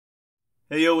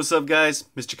Hey yo, what's up guys?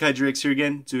 Mr. KaijuRex here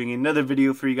again, doing another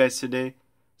video for you guys today.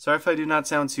 Sorry if I do not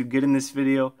sound too good in this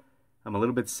video. I'm a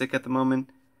little bit sick at the moment.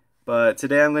 But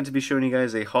today I'm going to be showing you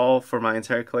guys a haul for my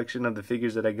entire collection of the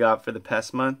figures that I got for the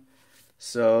past month.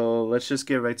 So let's just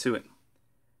get right to it.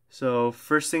 So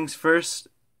first things first,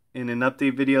 in an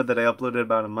update video that I uploaded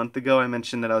about a month ago, I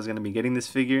mentioned that I was going to be getting this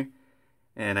figure.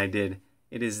 And I did.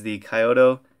 It is the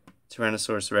Kyoto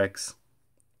Tyrannosaurus Rex.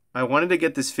 I wanted to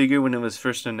get this figure when it was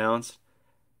first announced,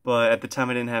 but at the time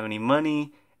I didn't have any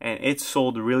money, and it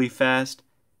sold really fast,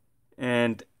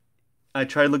 and I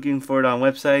tried looking for it on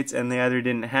websites, and they either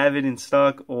didn't have it in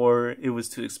stock or it was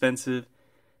too expensive.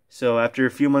 So after a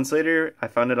few months later, I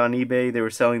found it on eBay. They were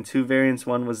selling two variants.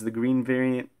 One was the green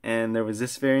variant, and there was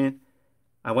this variant.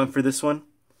 I went for this one,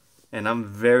 and I'm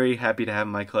very happy to have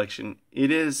in my collection. It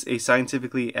is a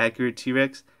scientifically accurate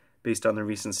T-Rex based on the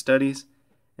recent studies,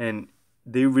 and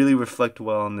they really reflect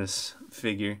well on this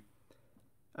figure.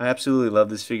 I absolutely love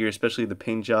this figure, especially the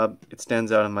paint job. It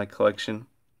stands out in my collection.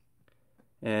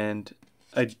 And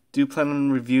I do plan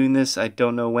on reviewing this. I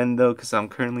don't know when though, because I'm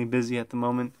currently busy at the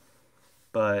moment.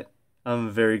 But I'm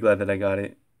very glad that I got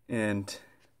it. And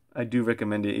I do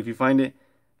recommend it. If you find it,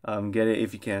 get it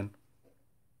if you can.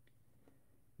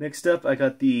 Next up, I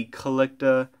got the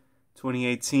Collecta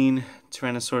 2018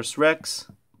 Tyrannosaurus Rex.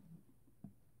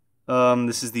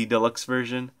 This is the deluxe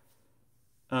version.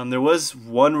 There was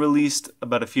one released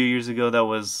about a few years ago that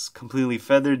was completely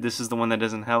feathered. This is the one that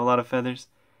doesn't have a lot of feathers.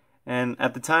 And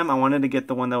at the time, I wanted to get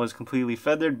the one that was completely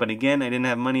feathered, but again, I didn't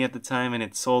have money at the time, and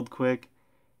it sold quick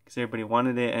because everybody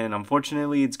wanted it. And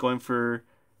unfortunately, it's going for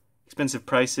expensive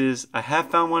prices. I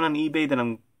have found one on eBay that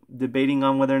I'm debating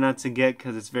on whether or not to get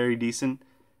because it's very decent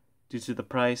due to the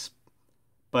price.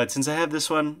 But since I have this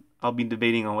one, I'll be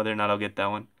debating on whether or not I'll get that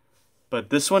one. But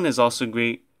this one is also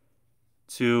great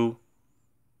too.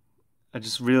 I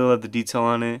just really love the detail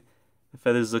on it. The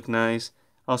feathers look nice.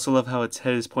 I also love how its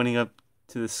head is pointing up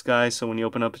to the sky, so when you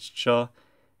open up its jaw,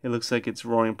 it looks like it's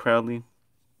roaring proudly.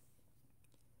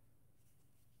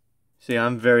 So yeah,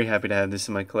 I'm very happy to have this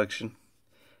in my collection.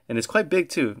 And it's quite big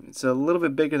too. It's a little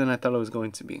bit bigger than I thought it was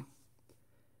going to be.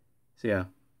 So yeah,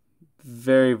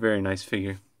 very, very nice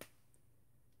figure.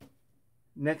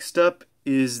 Next up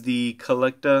is the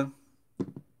Collecta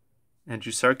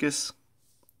Andrewsarchus.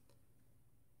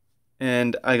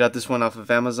 And I got this one off of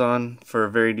Amazon for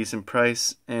a very decent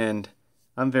price, and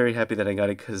I'm very happy that I got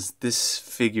it because this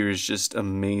figure is just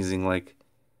amazing. Like,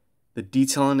 the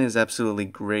detail on it is absolutely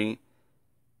great.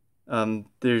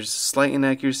 There's slight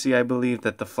inaccuracy, I believe,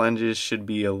 that the flanges should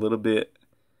be a little bit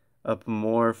up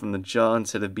more from the jaw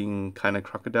instead of being kind of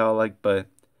crocodile-like, but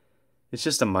it's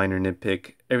just a minor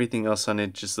nitpick. Everything else on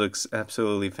it just looks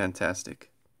absolutely fantastic.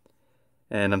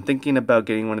 And I'm thinking about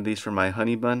getting one of these for my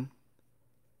honey bun.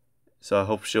 So I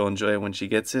hope she'll enjoy it when she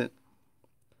gets it.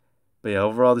 But yeah,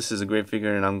 overall this is a great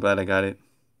figure and I'm glad I got it.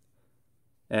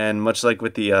 And much like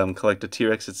with the Collecta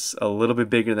T-Rex, it's a little bit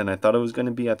bigger than I thought it was going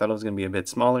to be. I thought it was going to be a bit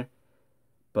smaller.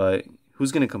 But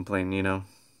who's going to complain, you know?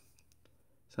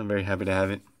 So I'm very happy to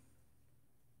have it.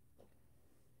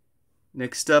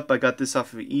 Next up, I got this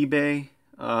off of eBay.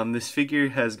 This figure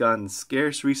has gotten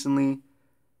scarce recently.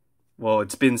 Well,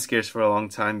 it's been scarce for a long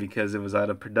time because it was out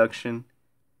of production.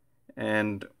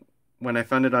 And when I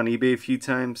found it on eBay a few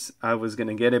times, I was going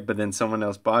to get it, but then someone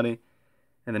else bought it.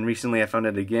 And then recently I found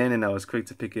it again, and I was quick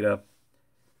to pick it up.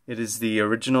 It is the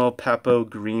original Papo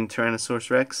Green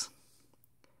Tyrannosaurus Rex.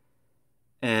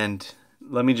 And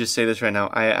let me just say this right now.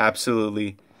 I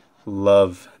absolutely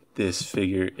love this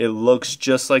figure. It looks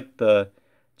just like the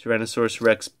Tyrannosaurus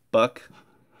Rex Buck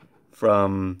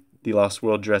from the Lost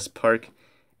World Jurassic Park.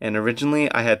 And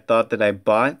originally I had thought that I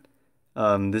bought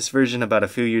this version about a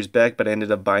few years back, but I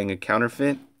ended up buying a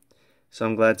counterfeit. So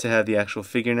I'm glad to have the actual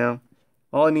figure now.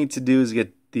 All I need to do is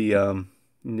get the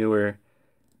newer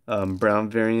brown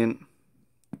variant,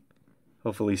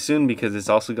 hopefully soon, because it's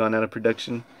also gone out of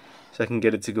production, so I can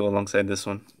get it to go alongside this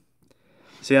one.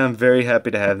 So yeah, I'm very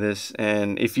happy to have this,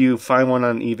 and if you find one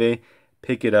on eBay,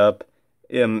 pick it up.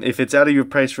 If it's out of your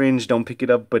price range, don't pick it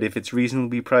up, but if it's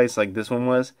reasonably priced like this one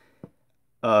was,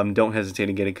 don't hesitate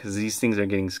to get it because these things are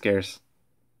getting scarce.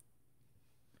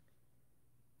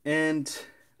 And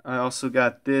I also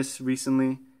got this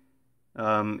recently.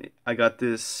 I got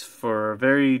this for a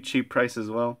very cheap price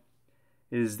as well.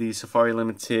 It is the Safari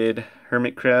Limited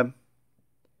Hermit Crab.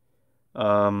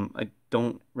 I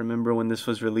don't remember when this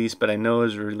was released, but I know it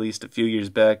was released a few years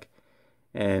back.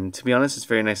 And to be honest, it's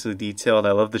very nicely detailed.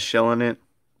 I love the shell on it.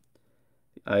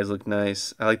 The eyes look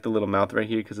nice. I like the little mouth right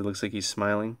here because it looks like he's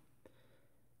smiling.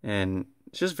 And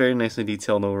it's just very nicely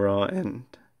detailed overall, and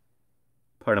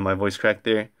part of my voice crack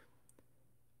there.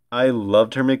 I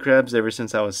loved hermit crabs ever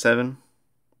since I was 7.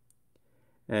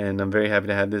 And I'm very happy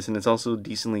to have this, and it's also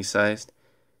decently sized.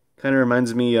 Kind of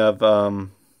reminds me of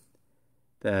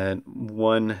that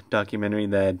one documentary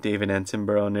that David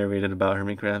Attenborough narrated about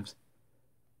hermit crabs.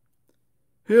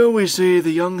 Here we see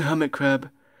the young hermit crab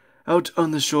out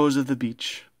on the shores of the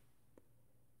beach.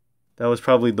 That was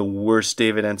probably the worst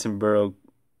David Attenborough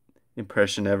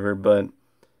impression ever, but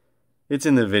it's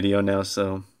in the video now,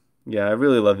 so yeah, I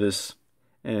really love this,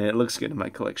 and it looks good in my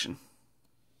collection.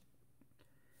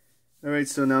 Alright,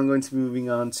 so now I'm going to be moving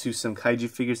on to some kaiju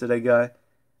figures that I got.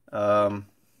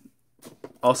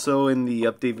 Also in the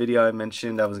update video I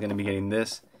mentioned I was going to be getting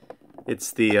this.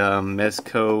 It's the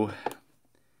Mezco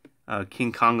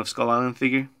King Kong of Skull Island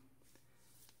figure.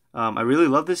 I really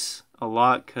love this a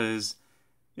lot because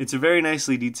it's a very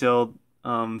nicely detailed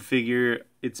figure.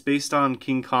 It's based on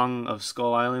King Kong of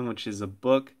Skull Island, which is a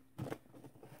book,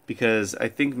 because I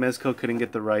think Mezco couldn't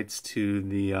get the rights to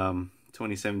the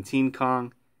 2017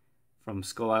 Kong from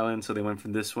Skull Island, so they went for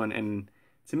this one. And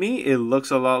to me, it looks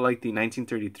a lot like the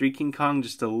 1933 King Kong,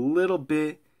 just a little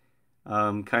bit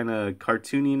kind of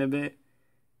cartoony in a bit.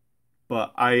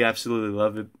 But I absolutely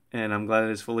love it, and I'm glad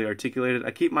it is fully articulated.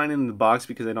 I keep mine in the box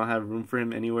because I don't have room for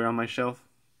him anywhere on my shelf.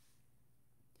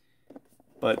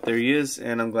 But there he is,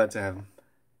 and I'm glad to have him.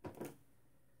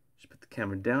 Just put the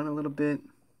camera down a little bit.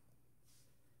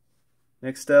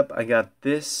 Next up, I got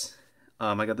this.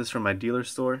 I got this from my dealer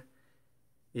store.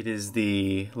 It is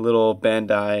the little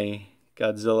Bandai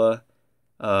Godzilla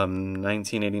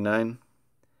 1989.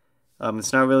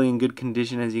 It's not really in good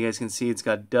condition, as you guys can see. It's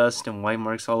got dust and white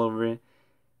marks all over it,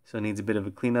 so it needs a bit of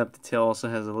a cleanup. The tail also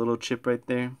has a little chip right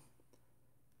there.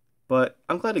 But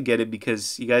I'm glad to get it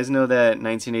because you guys know that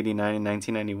 1989 and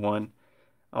 1991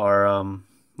 are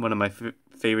one of my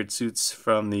favorite suits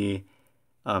from the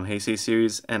Heisei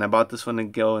series, and I bought this one to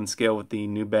go and scale with the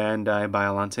new Bandai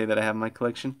Biollante that I have in my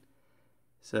collection.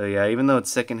 So yeah, even though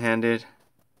it's second-handed,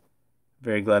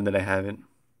 very glad that I have it.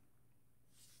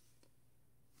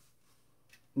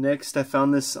 Next, I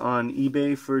found this on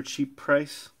eBay for a cheap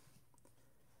price.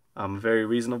 Very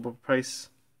reasonable price.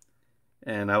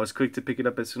 And I was quick to pick it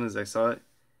up as soon as I saw it.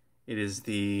 It is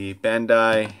the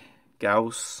Bandai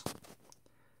Gyaos,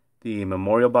 the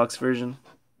Memorial Box version.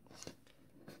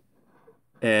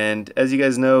 And as you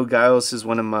guys know, Gyaos is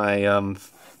one of my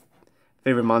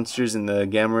favorite monsters in the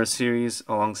Gamera series,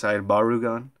 alongside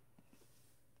Barugon.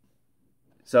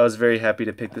 So I was very happy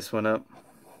to pick this one up.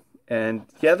 And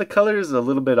yeah, the color is a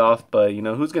little bit off, but you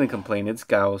know, who's going to complain? It's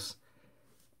Gyaos.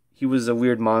 He was a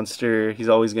weird monster. He's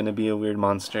always going to be a weird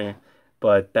monster.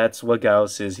 But that's what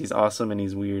Gyaos is. He's awesome and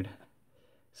he's weird.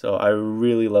 So I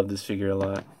really love this figure a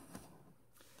lot.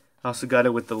 I also got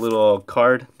it with the little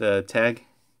card the tag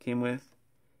came with.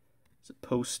 It's a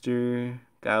poster,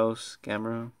 Gyaos,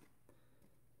 Gamera.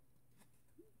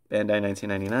 Bandai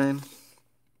 1999.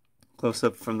 Close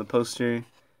up from the poster.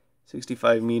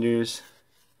 65 meters.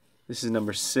 This is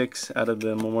number 6 out of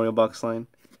the Memorial Box line.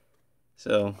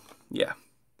 So, yeah.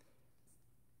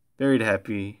 Very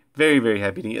happy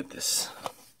to get this.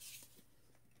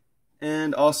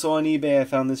 And also on eBay, I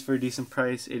found this for a decent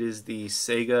price. It is the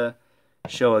Sega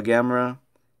Showa Gamera.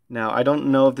 Now, I don't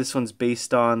know if this one's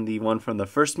based on the one from the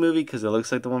first movie, because it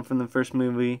looks like the one from the first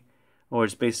movie, or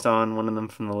it's based on one of them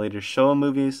from the later Showa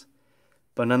movies.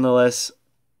 But nonetheless,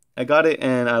 I got it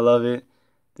and I love it.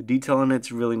 The detail on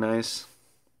it's really nice.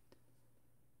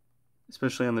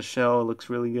 Especially on the shell, it looks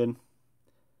really good.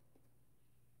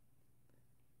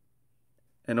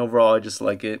 And overall, I just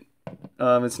like it.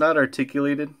 It's not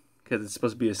articulated because it's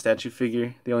supposed to be a statue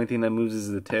figure. The only thing that moves is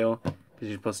the tail because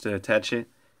you're supposed to attach it.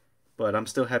 But I'm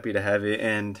still happy to have it,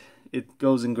 and it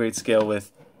goes in great scale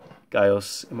with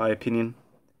Gyaos, in my opinion.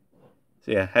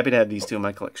 So yeah, happy to have these two in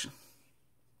my collection.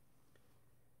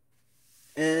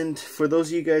 And for those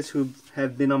of you guys who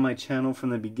have been on my channel from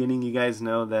the beginning, you guys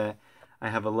know that I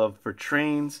have a love for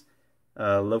trains.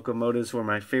 Locomotives were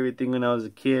my favorite thing when I was a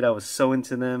kid. I was so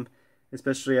into them,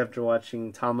 especially after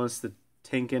watching Thomas the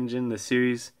Tank Engine, the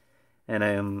series. And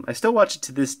I still watch it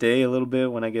to this day a little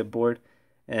bit when I get bored.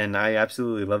 And I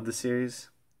absolutely love the series.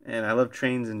 And I love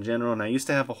trains in general. And I used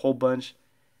to have a whole bunch.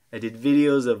 I did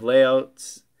videos of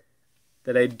layouts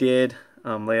that I did,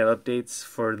 layout updates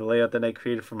for the layout that I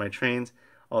created for my trains,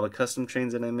 all the custom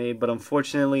trains that I made. But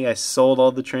unfortunately, I sold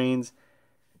all the trains.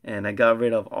 And I got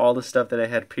rid of all the stuff that I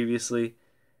had previously.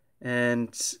 And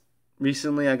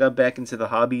recently I got back into the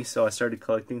hobby, so I started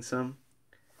collecting some.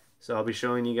 So I'll be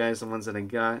showing you guys the ones that I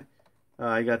got.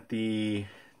 I got the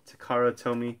Takara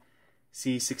Tomy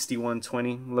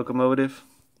C6120 locomotive.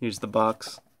 Here's the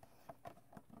box.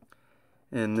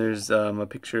 And there's a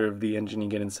picture of the engine you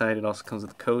get inside. It also comes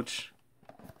with a coach.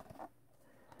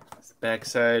 It's the back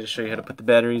side to show you how to put the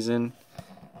batteries in.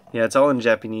 Yeah, it's all in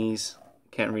Japanese.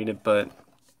 Can't read it, but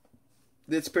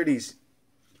it's pretty easy.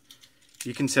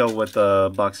 You can tell what the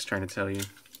box is trying to tell you.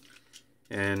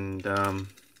 And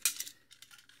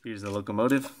here's the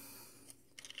locomotive.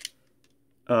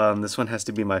 This one has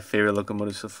to be my favorite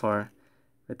locomotive so far.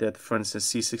 Right there at the front it says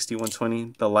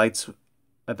C60-120. The lights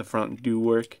at the front do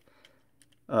work.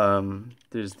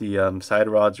 There's the side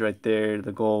rods right there,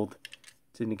 the gold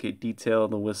to indicate detail,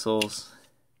 the whistles.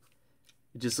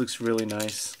 It just looks really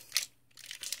nice.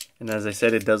 And as I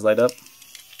said, it does light up.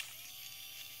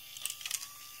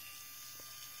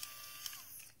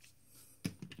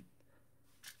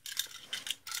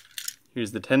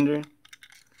 Here's the tender,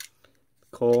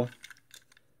 coal,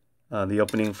 the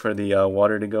opening for the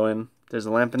water to go in. There's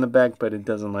a lamp in the back, but it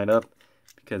doesn't light up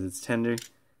because it's tender.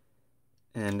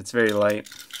 And it's very light.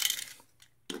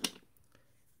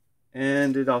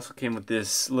 And it also came with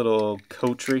this little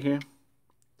coach right here.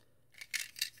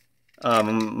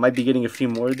 Might be getting a few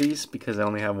more of these because I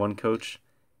only have one coach.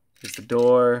 Here's the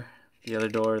door, the other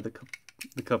door, the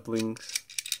couplings.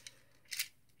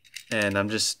 And I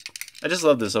just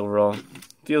love this overall.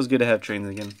 Feels good to have trains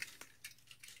again.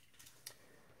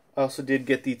 I also did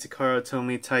get the Takara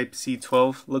Tomy Type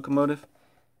C12 locomotive.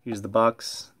 Here's the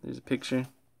box. There's a picture.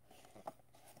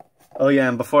 Oh yeah,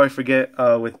 and before I forget,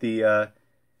 with the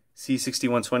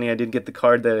C60-120, I did get the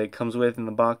card that it comes with in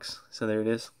the box. So there it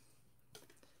is.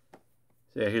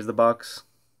 So yeah, here's the box.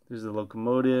 There's the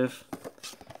locomotive.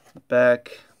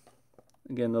 Back.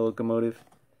 Again, the locomotive.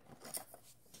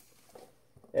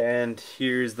 And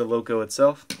here's the loco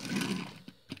itself.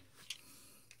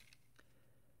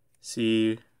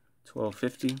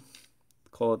 C1250.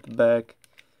 Coal at the back.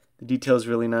 The detail's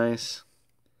really nice.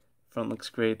 Front looks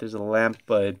great. There's a lamp,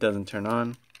 but it doesn't turn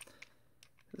on.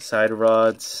 The side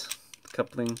rods, the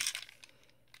coupling.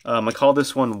 I call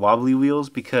this one wobbly wheels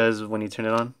because when you turn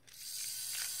it on,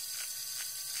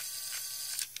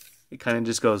 it kind of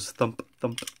just goes thump,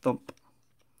 thump, thump.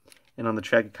 And on the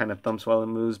track, it kind of thumps while it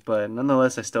moves, but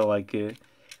nonetheless, I still like it.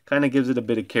 Kind of gives it a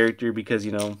bit of character because,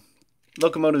 you know,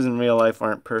 locomotives in real life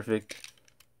aren't perfect.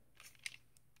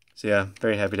 So yeah,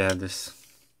 very happy to have this.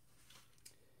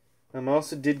 I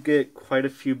also did get quite a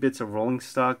few bits of rolling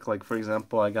stock. Like, for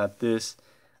example, I got this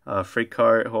freight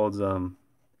car. It holds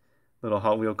little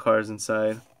Hot Wheel cars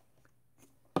inside.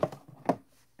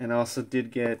 And I also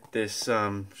did get this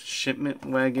shipment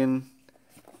wagon.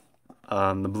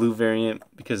 The blue variant,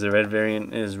 because the red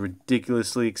variant is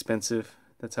ridiculously expensive.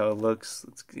 That's how it looks.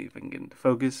 Let's see if I can get into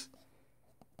focus.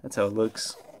 That's how it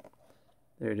looks.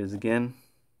 There it is again.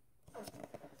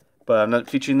 But I'm not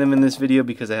featuring them in this video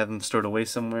because I have them stored away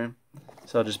somewhere.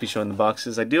 So I'll just be showing the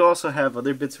boxes. I do also have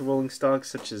other bits of rolling stock,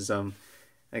 such as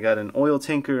I got an oil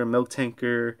tanker, a milk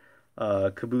tanker,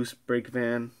 caboose brake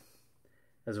van,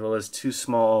 as well as 2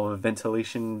 small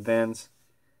ventilation vans.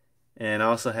 And I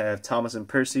also have Thomas and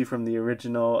Percy from the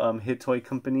original Hit Toy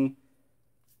Company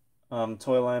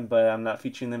toy line, but I'm not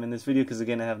featuring them in this video because,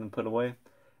 again, I have them put away.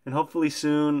 And hopefully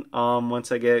soon,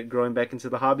 once I get growing back into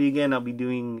the hobby again, I'll be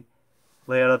doing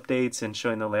layout updates and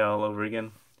showing the layout all over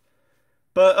again.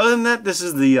 But other than that, this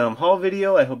is the haul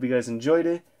video. I hope you guys enjoyed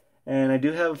it. And I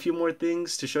do have a few more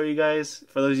things to show you guys.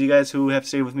 For those of you guys who have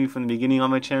stayed with me from the beginning on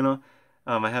my channel,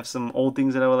 I have some old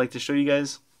things that I would like to show you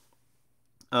guys.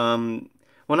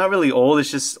 Well, not really old,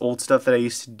 it's just old stuff that I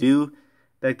used to do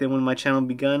back then when my channel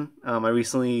begun. I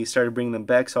recently started bringing them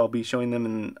back, so I'll be showing them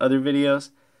in other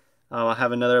videos. I'll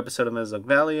have another episode of Mesozoic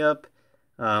Valley up.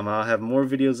 I'll have more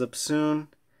videos up soon.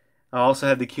 I'll also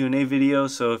have the Q&A video,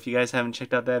 so if you guys haven't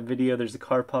checked out that video, there's a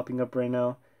card popping up right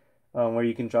now where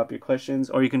you can drop your questions,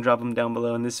 or you can drop them down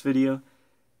below in this video.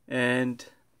 And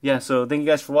yeah, so thank you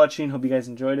guys for watching. Hope you guys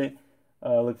enjoyed it.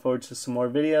 Look forward to some more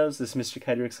videos. This is Mr.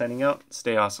 Kydrick signing out.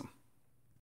 Stay awesome.